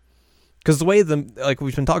because the way like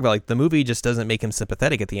we've been talking about, like the movie just doesn't make him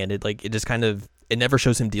sympathetic at the end. It just kind of, it never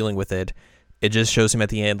shows him dealing with it. It just shows him at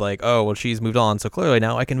the end like, oh, well, she's moved on, so clearly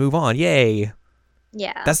now I can move on. Yay.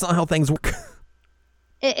 Yeah. That's not how things work.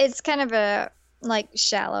 It's kind of a like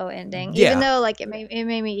shallow ending. Yeah. Even though like it made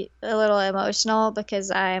me a little emotional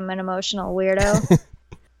because I'm an emotional weirdo.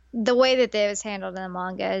 The way that it was handled in the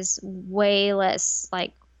manga is way less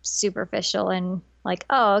like superficial and like,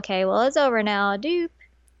 oh, okay, well, it's over now. Doop.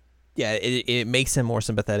 Yeah, it makes him more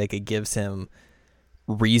sympathetic. It gives him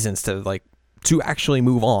reasons to actually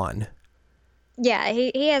move on. Yeah,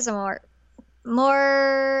 he has a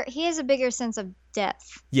more he has a bigger sense of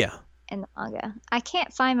depth. Yeah. In the manga. I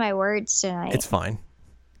can't find my words tonight. It's fine.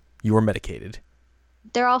 You are medicated.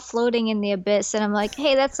 They're all floating in the abyss and I'm like,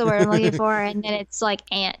 hey, that's the word I'm looking for, and then it's like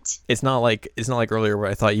ant. It's not like earlier where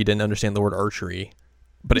I thought you didn't understand the word archery.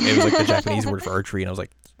 But it was like the Japanese word for archery, and I was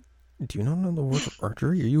like, Do you not know the word for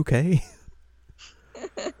archery? Are you okay?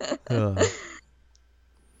 Uh,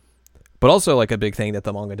 but also, like, a big thing that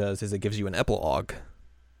the manga does is it gives you an epilogue.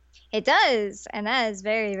 It does, and that is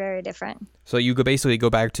very, very different. So you could basically go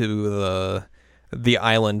back to the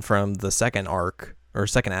island from the second arc or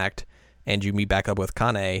second act, and you meet back up with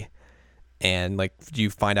Kane, and like you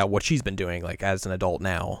find out what she's been doing like as an adult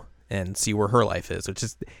now, and see where her life is. Which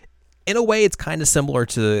is, in a way, it's kind of similar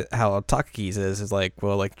to how Takaki's is. Is like,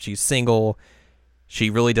 well, like she's single, she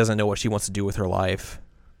really doesn't know what she wants to do with her life.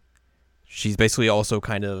 She's basically also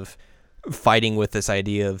kind of fighting with this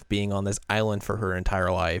idea of being on this island for her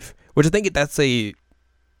entire life, which I think that's a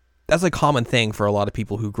common thing for a lot of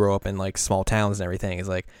people who grow up in like small towns and everything. Is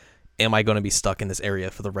like, am I going to be stuck in this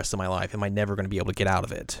area for the rest of my life? Am I never going to be able to get out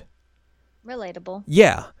of it? Relatable.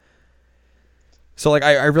 Yeah. So like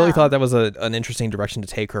I really thought that was an interesting direction to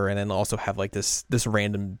take her, and then also have like this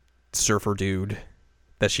random surfer dude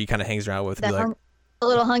that she kind of hangs around with. The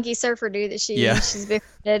little hunky surfer dude that she's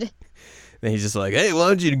befriended. And he's just like, hey, why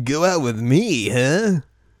don't you go out with me, huh?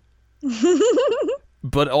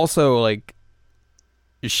 But also, like,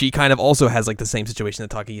 she kind of also has, like, the same situation that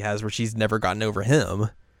Taki has, where she's never gotten over him.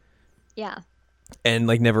 Yeah. And,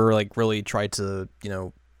 like, never, like, really tried to, you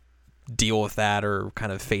know, deal with that or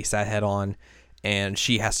kind of face that head on. And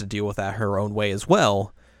she has to deal with that her own way as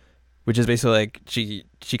well. Which is basically, like, she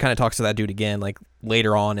kind of talks to that dude again, like,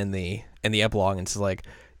 later on in the epilogue, and it's like,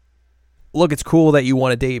 look, it's cool that you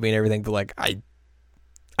want to date me and everything, but like I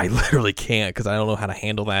literally can't, because I don't know how to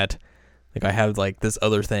handle that. Like, I have like this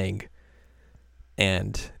other thing,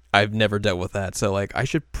 and I've never dealt with that, so like I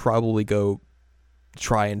should probably go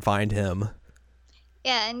try and find him.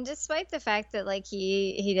 Yeah, and despite the fact that like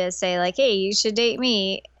he does say like, hey, you should date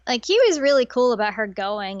me, like he was really cool about her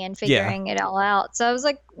going and figuring it all out. So I was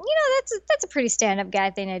like, you know, that's a pretty stand-up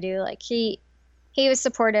guy thing to do. Like he was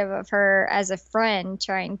supportive of her as a friend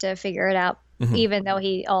trying to figure it out, even though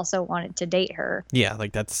he also wanted to date her. Yeah,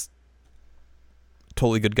 like that's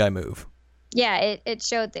totally good guy move. Yeah, it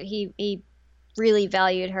showed that he really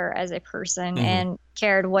valued her as a person and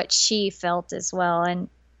cared what she felt as well. And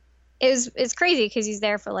it's crazy because he's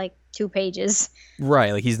there for like 2 pages.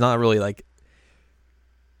 Right, like he's not really like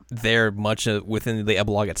there much within the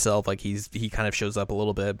epilogue itself. Like he kind of shows up a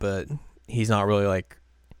little bit, but he's not really like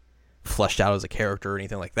fleshed out as a character or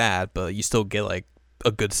anything like that, but you still get like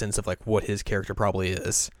a good sense of like what his character probably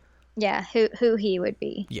is. Yeah, who he would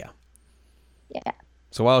be. Yeah. Yeah.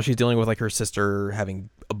 So while she's dealing with like her sister having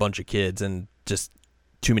a bunch of kids and just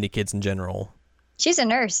too many kids in general. She's a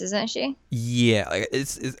nurse, isn't she? Yeah, like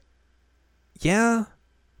it's yeah.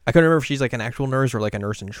 I couldn't remember if she's like an actual nurse or like a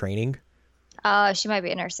nurse in training. She might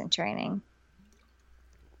be a nurse in training.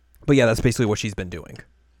 But yeah, that's basically what she's been doing.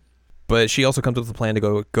 But she also comes up with a plan to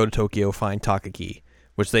go to Tokyo, find Takaki,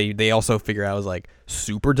 which they also figure out is like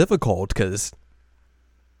super difficult because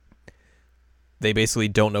they basically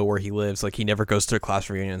don't know where he lives. Like he never goes to class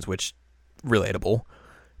reunions, which relatable.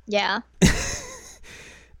 Yeah.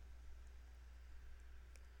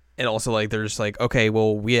 And also like there's like, okay,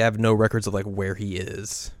 well, we have no records of like where he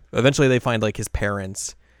is. Eventually they find like his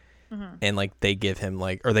parents and like they give him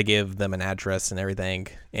like, or they give them an address and everything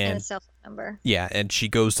and a cell phone number. Yeah, and she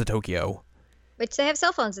goes to Tokyo. Which they have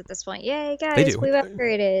cell phones at this point. Yay, guys, They do. we've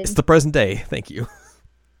upgraded. It's the present day. Thank you.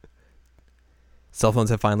 Cell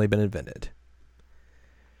phones have finally been invented.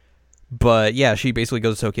 But yeah, she basically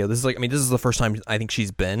goes to Tokyo. This is like, I mean, this is the first time I think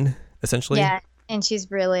she's been, essentially. Yeah, and she's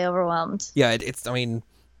really overwhelmed. Yeah, it's, I mean,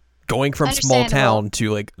 going from small town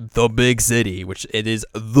to like the big city, which it is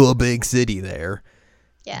the big city there.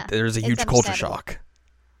 Yeah. There's a huge culture shock.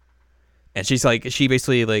 And she's like, she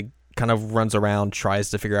basically like kind of runs around,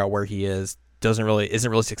 tries to figure out where he is, isn't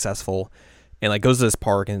really successful, and like goes to this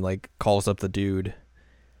park and like calls up the dude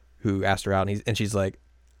who asked her out, and she's like,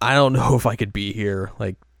 I don't know if I could be here.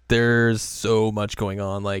 Like, there's so much going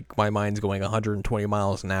on. Like, my mind's going 120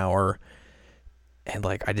 miles an hour, and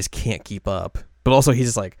like I just can't keep up. But also, he's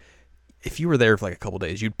just like, if you were there for like a couple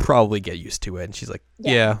days, you'd probably get used to it. And she's like,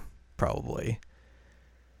 yeah, probably.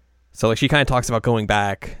 So like she kind of talks about going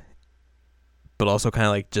back, but also kind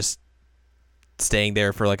of like just staying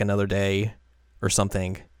there for like another day or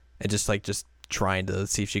something, and just trying to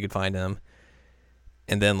see if she could find him.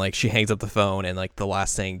 And then like she hangs up the phone, and like the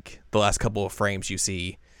last couple of frames you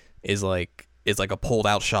see is like a pulled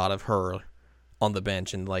out shot of her on the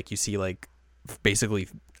bench, and like you see like basically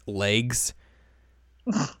legs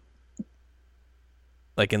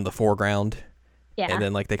like in the foreground. Yeah. And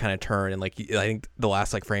then like they kind of turn, and like I think the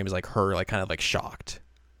last like frame is like her like kind of like shocked.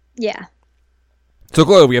 Yeah. So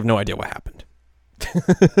clearly we have no idea what happened.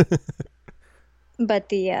 But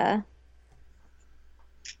the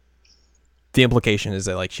the implication is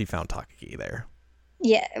that like she found Takagi there.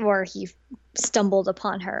 Yeah, or he stumbled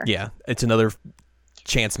upon her. Yeah, it's another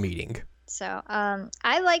chance meeting. So,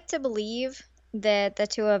 I like to believe that the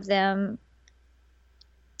two of them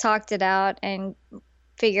talked it out and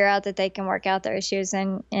figure out that they can work out their issues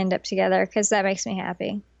and end up together, because that makes me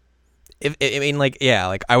happy. I mean, like, yeah,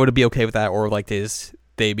 like I would be okay with that, or like they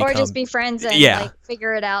become, or just be friends and like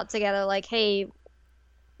figure it out together. Like, hey,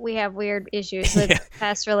 we have weird issues with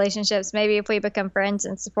past relationships. Maybe if we become friends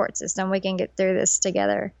and support system, we can get through this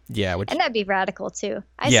together. Yeah, and that'd be radical too.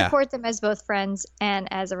 I support them as both friends and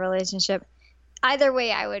as a relationship. Either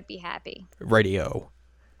way, I would be happy. Radio.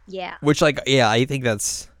 Yeah. Which, like, yeah, I think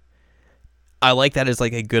I like that as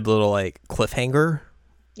like a good little like cliffhanger.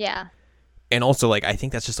 Yeah. And also, like, I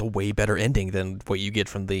think that's just a way better ending than what you get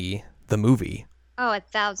from the movie. Oh,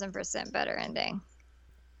 1,000% better ending.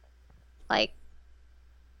 Like,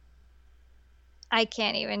 I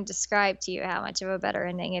can't even describe to you how much of a better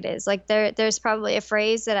ending it is. Like, there's probably a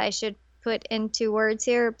phrase that I should put into words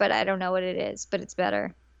here, but I don't know what it is, but it's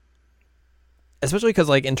better. Especially because,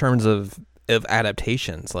 like, in terms of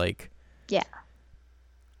adaptations, like... Yeah.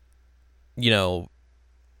 You know,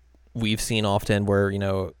 we've seen often where, you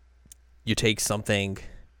know, you take something,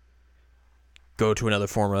 go to another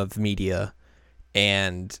form of media,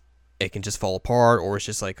 and it can just fall apart, or it's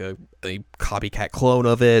just like a copycat clone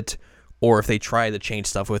of it, or if they try to change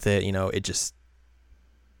stuff with it, you know, it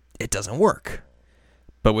doesn't work.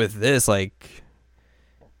 But with this, like,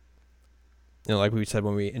 you know, like we said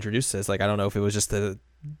when we introduced this, like, I don't know if it was just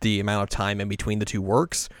the amount of time in between the two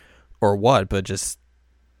works or what, but just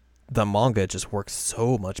the manga just works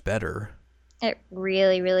so much better. It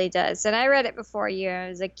really, really does. And I read it before you. I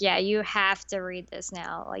was like, yeah, you have to read this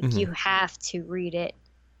now. Like, you have to read it.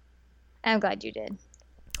 I'm glad you did.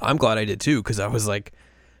 I'm glad I did too, because I read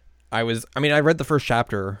the first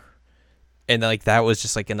chapter, and like that was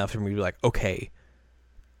just like enough for me to be like, okay,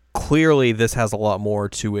 clearly this has a lot more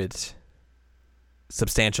to it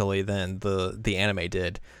substantially than the anime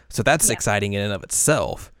did. So that's exciting in and of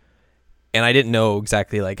itself. And I didn't know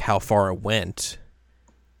exactly like how far it went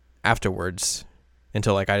afterwards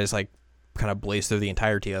until like I just like kind of blazed through the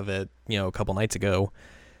entirety of it, you know, a couple nights ago,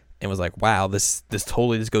 and was like, wow, this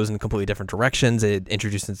totally just goes in completely different directions. It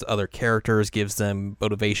introduces other characters, gives them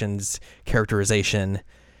motivations, characterization,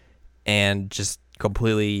 and just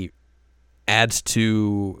completely adds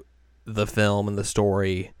to the film and the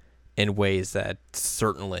story in ways that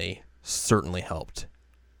certainly helped.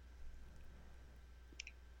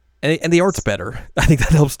 And the art's better. I think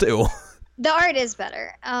that helps too. The art is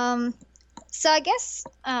better. So I guess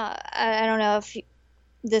I don't know if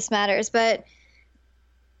this matters, but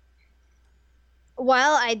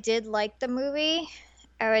while I did like the movie,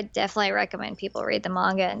 I would definitely recommend people read the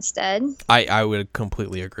manga instead. I would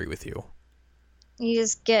completely agree with you. You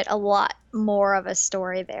just get a lot more of a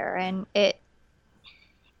story there, and it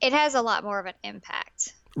has a lot more of an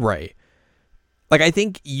impact. Right. Like, I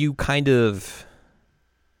think you kind of...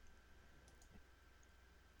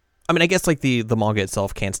 I mean, I guess like the manga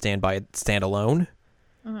itself can't stand alone.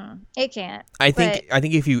 Mm-hmm. It can't. I think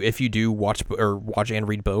if you do watch and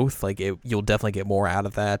read both, like you'll definitely get more out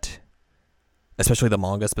of that. Especially the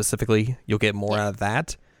manga specifically, you'll get more out of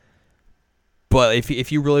that. But if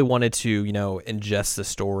you really wanted to, you know, ingest the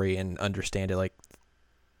story and understand it, like,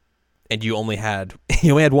 and you only had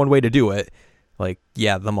one way to do it, like,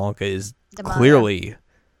 yeah, the manga is clearly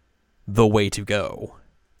the way to go.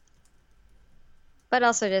 But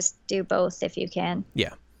also just do both if you can.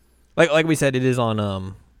 Yeah. Like we said, it is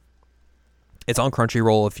on it's on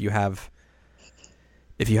Crunchyroll if you have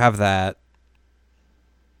that.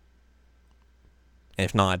 And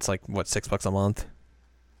if not, it's like what, $6 a month.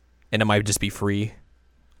 And it might just be free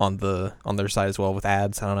on their side as well with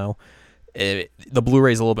ads. I don't know. The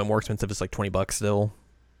Blu-ray is a little bit more expensive. It's like $20 still.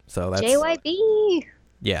 So that's JYP.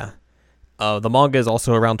 Yeah. The manga is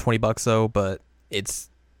also around $20 though, but it's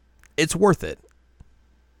worth it.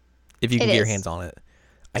 If you can get your hands on it.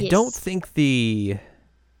 I don't think the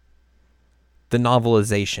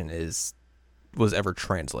novelization was ever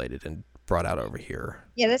translated and brought out over here.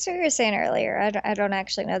 Yeah, that's what you were saying earlier. I don't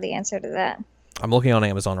actually know the answer to that. I'm looking on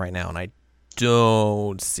Amazon right now, and I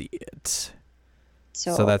don't see it.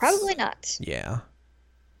 So that's probably not. Yeah.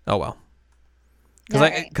 Oh, well.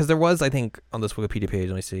 Because there was, I think, on this Wikipedia page,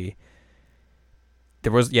 let me see.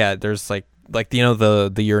 There's like you know,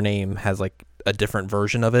 the Your Name has like a different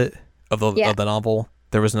version of it. Of the novel.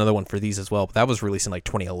 There was another one for these as well, but that was released in like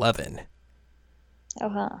 2011.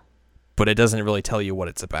 Uh-huh. But it doesn't really tell you what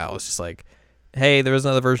it's about. It's just like, hey, there was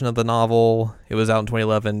another version of the novel. It was out in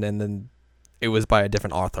 2011, and then it was by a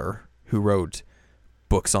different author who wrote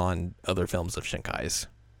books on other films of Shinkai's.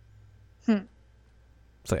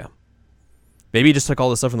 So yeah, maybe he just took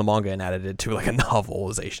all the stuff from the manga and added it to like a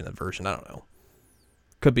novelization version. I don't know.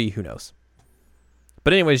 Could be. Who knows?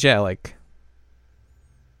 But anyways, yeah, like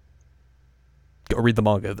go read the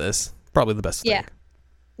manga of this. Probably the best thing.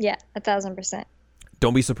 Yeah, 1,000%.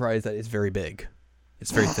 Don't be surprised that it's very big.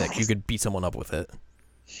 It's very thick. You could beat someone up with it.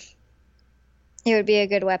 It would be a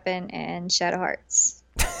good weapon in Shadow Hearts.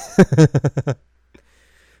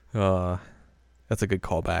 That's a good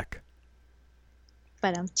callback.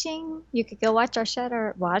 But you could go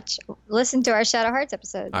listen to our Shadow Hearts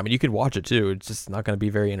episode. I mean, you could watch it too. It's just not going to be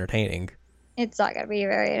very entertaining. It's not going to be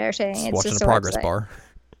very entertaining. It's watching just a progress website. bar.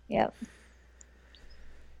 Yep.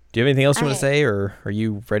 Do you have anything else you want to say, or are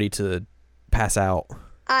you ready to pass out?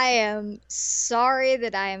 I am sorry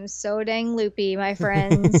that I am so dang loopy, my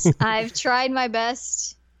friends. I've tried my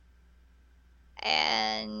best,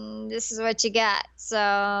 and this is what you got.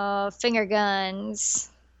 So, finger guns.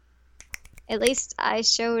 At least I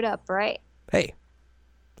showed up, right? Hey,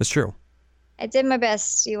 that's true. I did my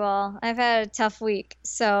best, you all. I've had a tough week,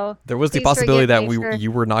 so there was the please possibility that forgive me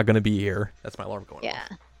you were not going to be here. That's my alarm going yeah.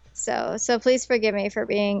 off. So please forgive me for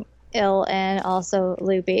being ill and also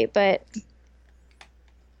loopy, but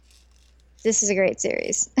this is a great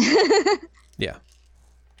series. Yeah.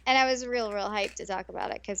 And I was real hyped to talk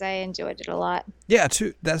about it because I enjoyed it a lot. Yeah,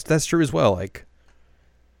 too. That's true as well. Like,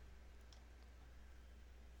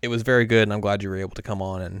 it was very good, and I'm glad you were able to come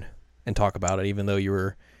on and talk about it, even though you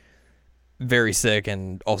were very sick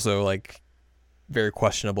and also like very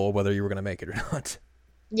questionable whether you were going to make it or not.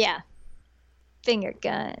 Yeah. Finger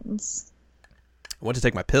guns. I went to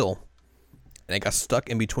take my pill, and it got stuck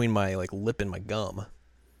in between my like lip and my gum,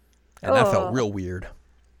 and that felt real weird.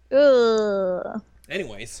 Ugh.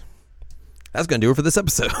 Anyways, that's going to do it for this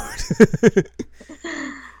episode.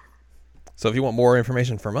 So if you want more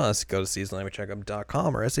information from us, go to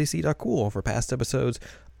seasonalamycheckup.com or sac.cool for past episodes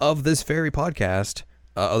of this very podcast.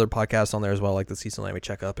 Other podcasts on there as well, like the Seasonal Anime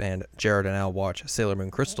Checkup and Jared and Al watch Sailor Moon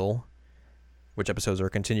Crystal, which episodes are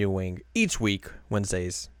continuing each week,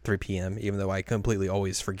 Wednesdays, 3 p.m., even though I completely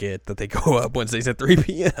always forget that they go up Wednesdays at 3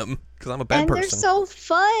 p.m., because I'm a bad person. And they're so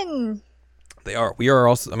fun. They are. We are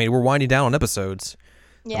also, I mean, we're winding down on episodes.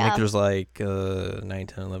 Yeah. I think there's like 9,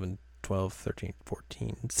 10, 11, 12, 13,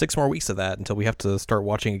 14, 6 more weeks of that until we have to start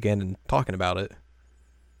watching again and talking about it.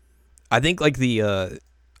 I think like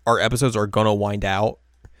our episodes are going to wind out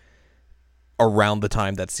around the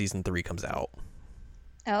time that season 3 comes out.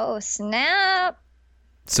 Oh, snap.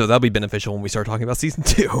 So that'll be beneficial when we start talking about season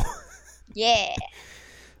 2. Yeah.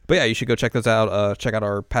 But yeah, you should go check those out. Check out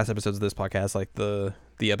our past episodes of this podcast, like the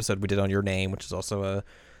episode we did on Your Name, which is also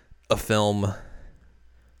a film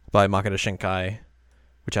by Makoto Shinkai,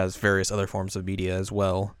 which has various other forms of media as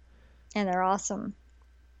well. And they're awesome.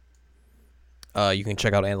 You can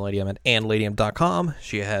check out Ann Ladium at annladium.com.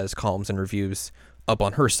 She has columns and reviews up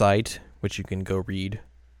on her site, which you can go read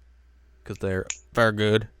because they're very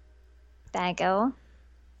good. Thank you.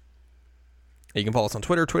 You can follow us on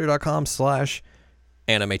Twitter,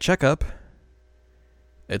 twitter.com/animecheckup.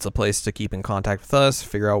 It's a place to keep in contact with us,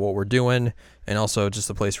 figure out what we're doing, and also just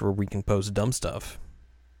a place where we can post dumb stuff.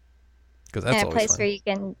 Because that's and a always place fun. where you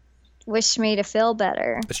can wish me to feel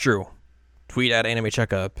better. It's true. Tweet at Anime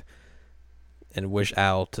Checkup and wish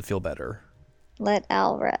Al to feel better. Let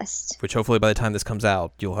Al rest. Which hopefully by the time this comes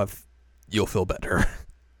out, you'll feel better.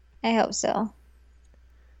 I hope so.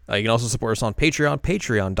 You can also support us on Patreon,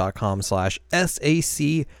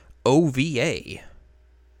 patreon.com/SACOVA.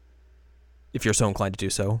 If you're so inclined to do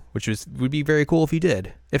so, which would be very cool if you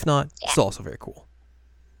did. If not, it's also very cool.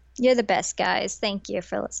 You're the best, guys. Thank you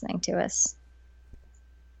for listening to us.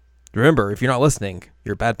 Remember, if you're not listening,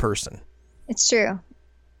 you're a bad person. It's true.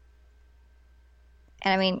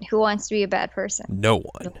 And I mean, who wants to be a bad person? No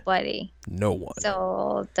one. Nobody. No one.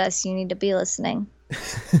 So thus you need to be listening.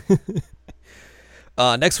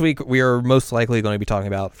 Next week, we are most likely going to be talking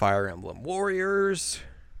about Fire Emblem Warriors.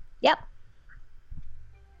 Yep.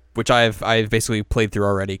 Which I've basically played through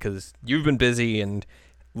already because you've been busy and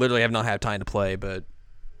literally have not had time to play. But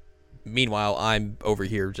meanwhile, I'm over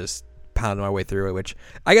here just pounding my way through it. Which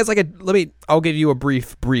I guess I'll give you a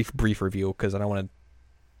brief review because I don't want to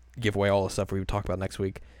give away all the stuff we talk about next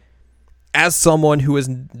week. As someone who has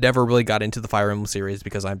never really got into the Fire Emblem series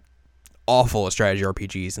because I'm awful at strategy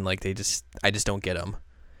RPGs and like I just don't get them.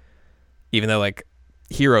 Even though like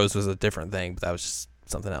Heroes was a different thing, but that was just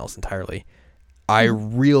something else entirely. I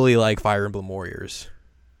really like Fire Emblem Warriors.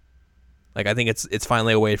 Like I think it's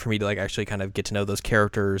finally a way for me to like actually kind of get to know those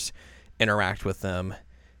characters, interact with them,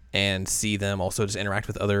 and see them also just interact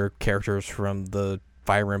with other characters from the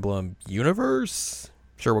Fire Emblem universe.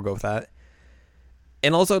 Sure, we'll go with that.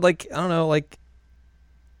 And also, like, I don't know, like,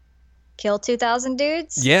 Kill 2,000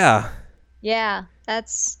 dudes? yeah. Yeah,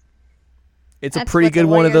 that's a pretty what the good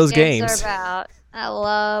one of Warriors those games. are about. I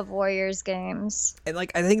love Warriors games. And,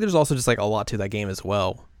 like, I think there's also just, like, a lot to that game as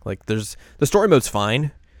well. Like, the story mode's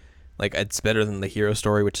fine. Like, it's better than the hero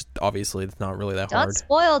story, which obviously it's not really that hard. Don't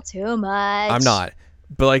spoil too much. I'm not.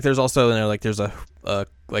 But, like, there's also, you know, like, there's a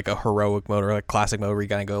heroic mode or, like, classic mode where you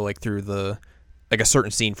gotta go, like, through a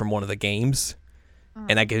certain scene from one of the games.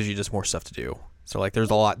 And that gives you just more stuff to do. So, like, there's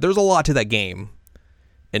a lot to that game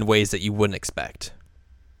in ways that you wouldn't expect.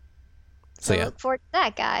 So yeah. Look forward to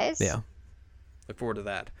that, guys. Yeah. Look forward to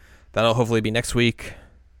that. That'll hopefully be next week.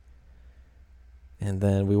 And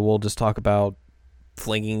then we will just talk about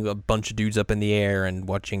flinging a bunch of dudes up in the air and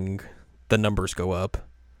watching the numbers go up.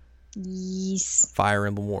 Yes. Fire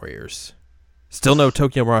Emblem Warriors. Still no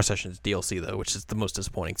Tokyo Mirage Sessions DLC, though, which is the most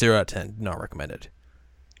disappointing. 0 out of 10. Not recommended.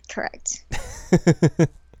 Correct.